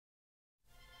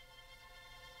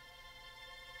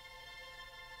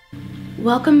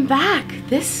Welcome back.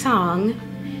 This song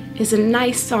is a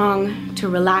nice song to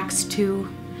relax to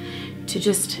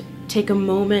just take a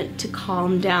moment to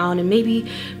calm down, and maybe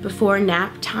before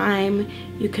nap time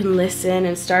you can listen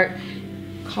and start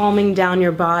calming down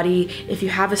your body. If you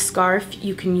have a scarf,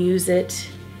 you can use it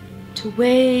to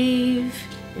wave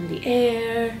in the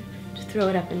air, to throw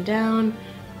it up and down,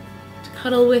 to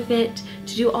cuddle with it,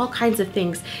 to do all kinds of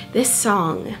things. This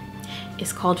song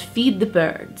is called Feed the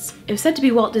Birds. It was said to be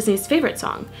Walt Disney's favorite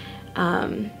song,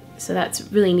 so that's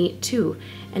really neat too,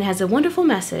 and it has a wonderful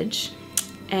message,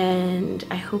 and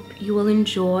I hope you will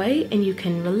enjoy, and you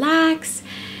can relax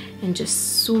and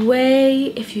just sway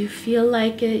if you feel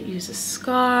like it. Use a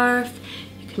scarf,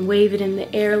 you can wave it in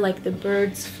the air like the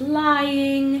birds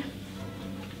flying.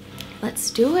 Let's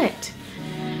do it.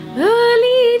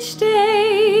 Early each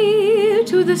day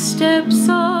to the steps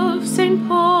of St.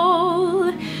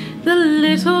 Paul, the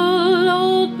little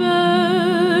old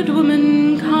bird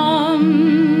woman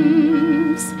comes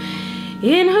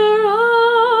in her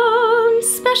own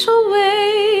special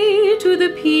way to the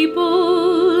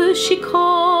people she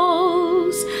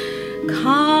calls.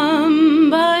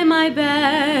 Come buy my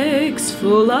bags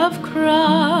full of crumbs.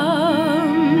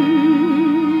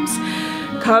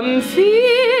 Come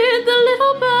feed the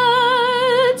little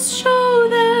birds, show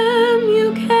them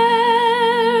you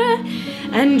care,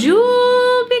 and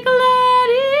you'll be glad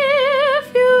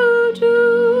if you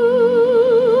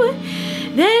do.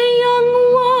 Their young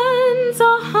ones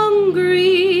are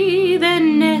hungry, their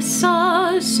nests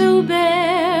are so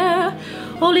bare.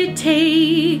 All it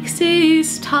takes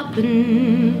is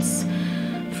tuppence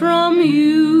from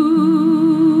you.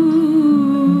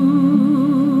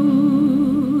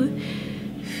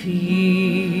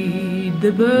 Feed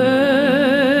the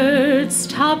birds,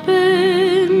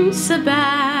 tuppence a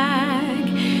bag.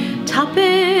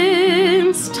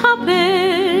 Tuppence,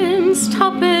 tuppence,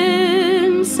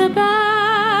 tuppence a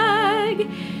bag.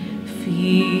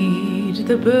 Feed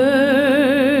the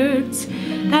birds,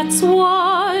 that's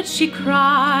what she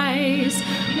cries,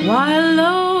 while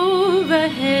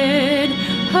overhead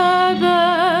her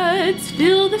birds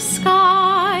fill the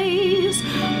skies.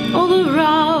 All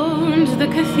around the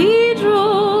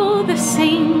cathedral, the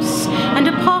saints and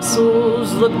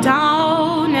apostles look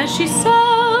down as she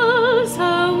sells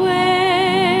her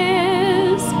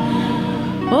wares.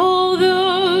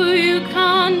 Although you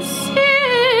can't see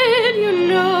it, you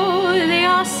know they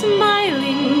are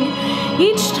smiling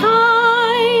each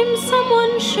time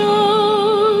someone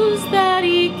shows that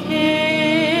he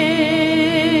cares.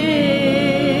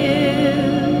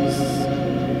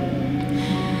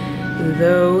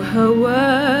 Though her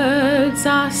words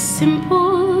are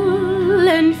simple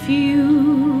and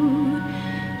few,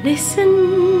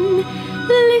 listen,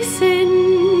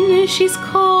 listen, she's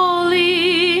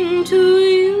calling to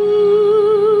you.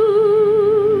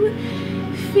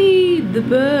 Feed the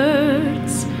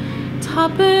birds,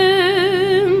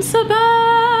 tuppence a bag.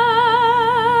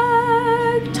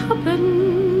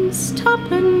 Tuppence,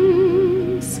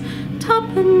 tuppence,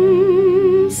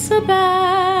 tuppence a bag.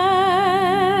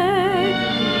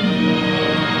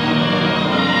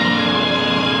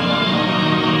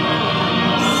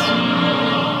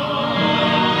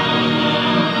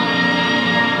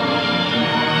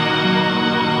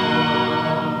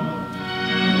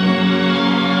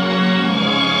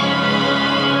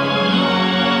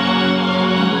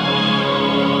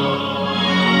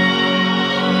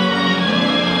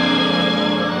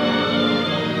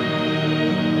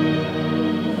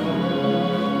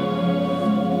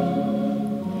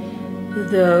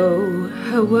 Though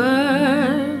her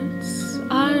words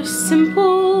are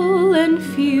simple and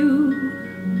few,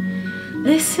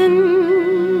 listen,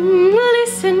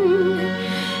 listen,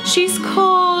 she's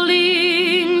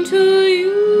calling to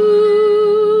you.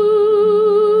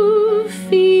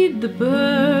 Feed the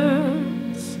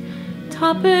birds,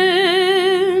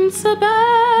 tuppence a bag.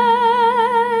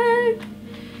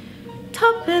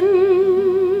 Tuppence,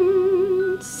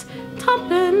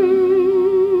 tuppence,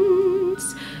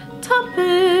 tuppence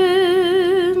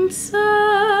a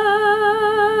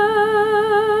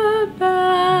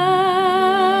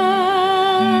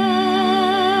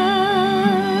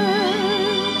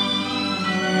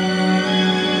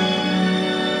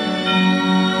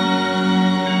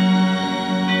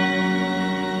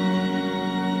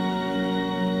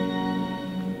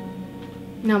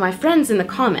Now, my friends in the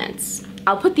comments,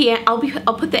 I'll put the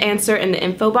answer in the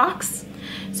info box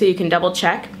so you can double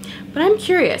check. But I'm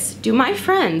curious, do my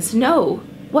friends know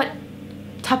what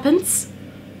tuppence,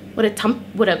 what a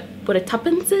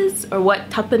tuppence is, or what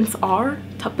tuppences are?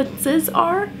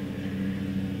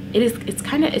 It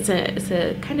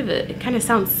kind of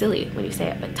sounds silly when you say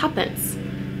it, but tuppence.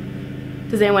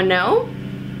 Does anyone know?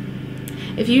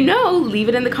 If you know, leave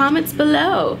it in the comments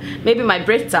below. Maybe my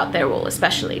Brits out there will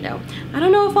especially know. I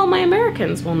don't know if all my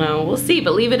Americans will know. We'll see,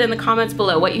 but leave it in the comments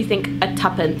below what you think a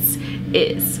tuppence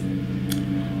is.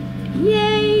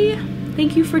 Yay!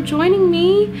 Thank you for joining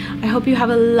me. I hope you have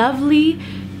a lovely,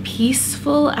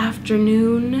 peaceful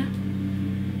afternoon.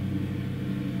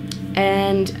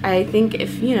 And I think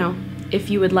if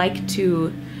you would like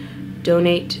to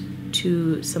donate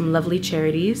to some lovely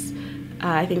charities,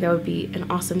 I think that would be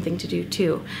an awesome thing to do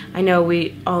too. I know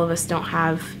all of us don't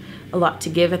have a lot to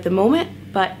give at the moment,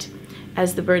 but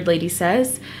as the bird lady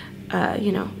says,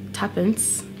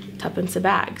 tuppence a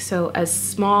bag. So as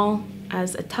small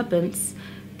as a tuppence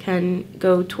can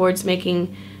go towards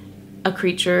making a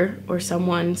creature or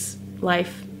someone's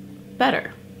life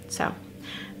better. So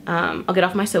I'll get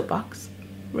off my soapbox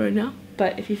right now,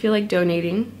 but if you feel like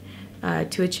donating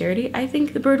to a charity, I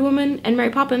think the Bird Woman and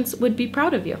Mary Poppins would be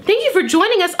proud of you. Thank you for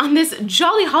joining us on this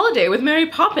jolly holiday with Mary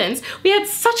Poppins. We had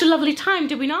such a lovely time,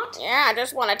 did we not? Yeah, I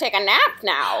just want to take a nap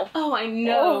now. Oh, I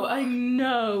know, I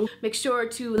know. Make sure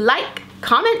to like,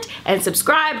 comment, and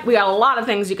subscribe. We got a lot of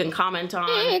things you can comment on.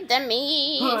 Feed the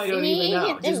me, oh, I don't even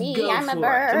know. Just go I'm a for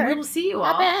bird. it. And we'll see you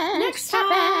all Poppins, next time.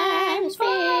 Poppins, feed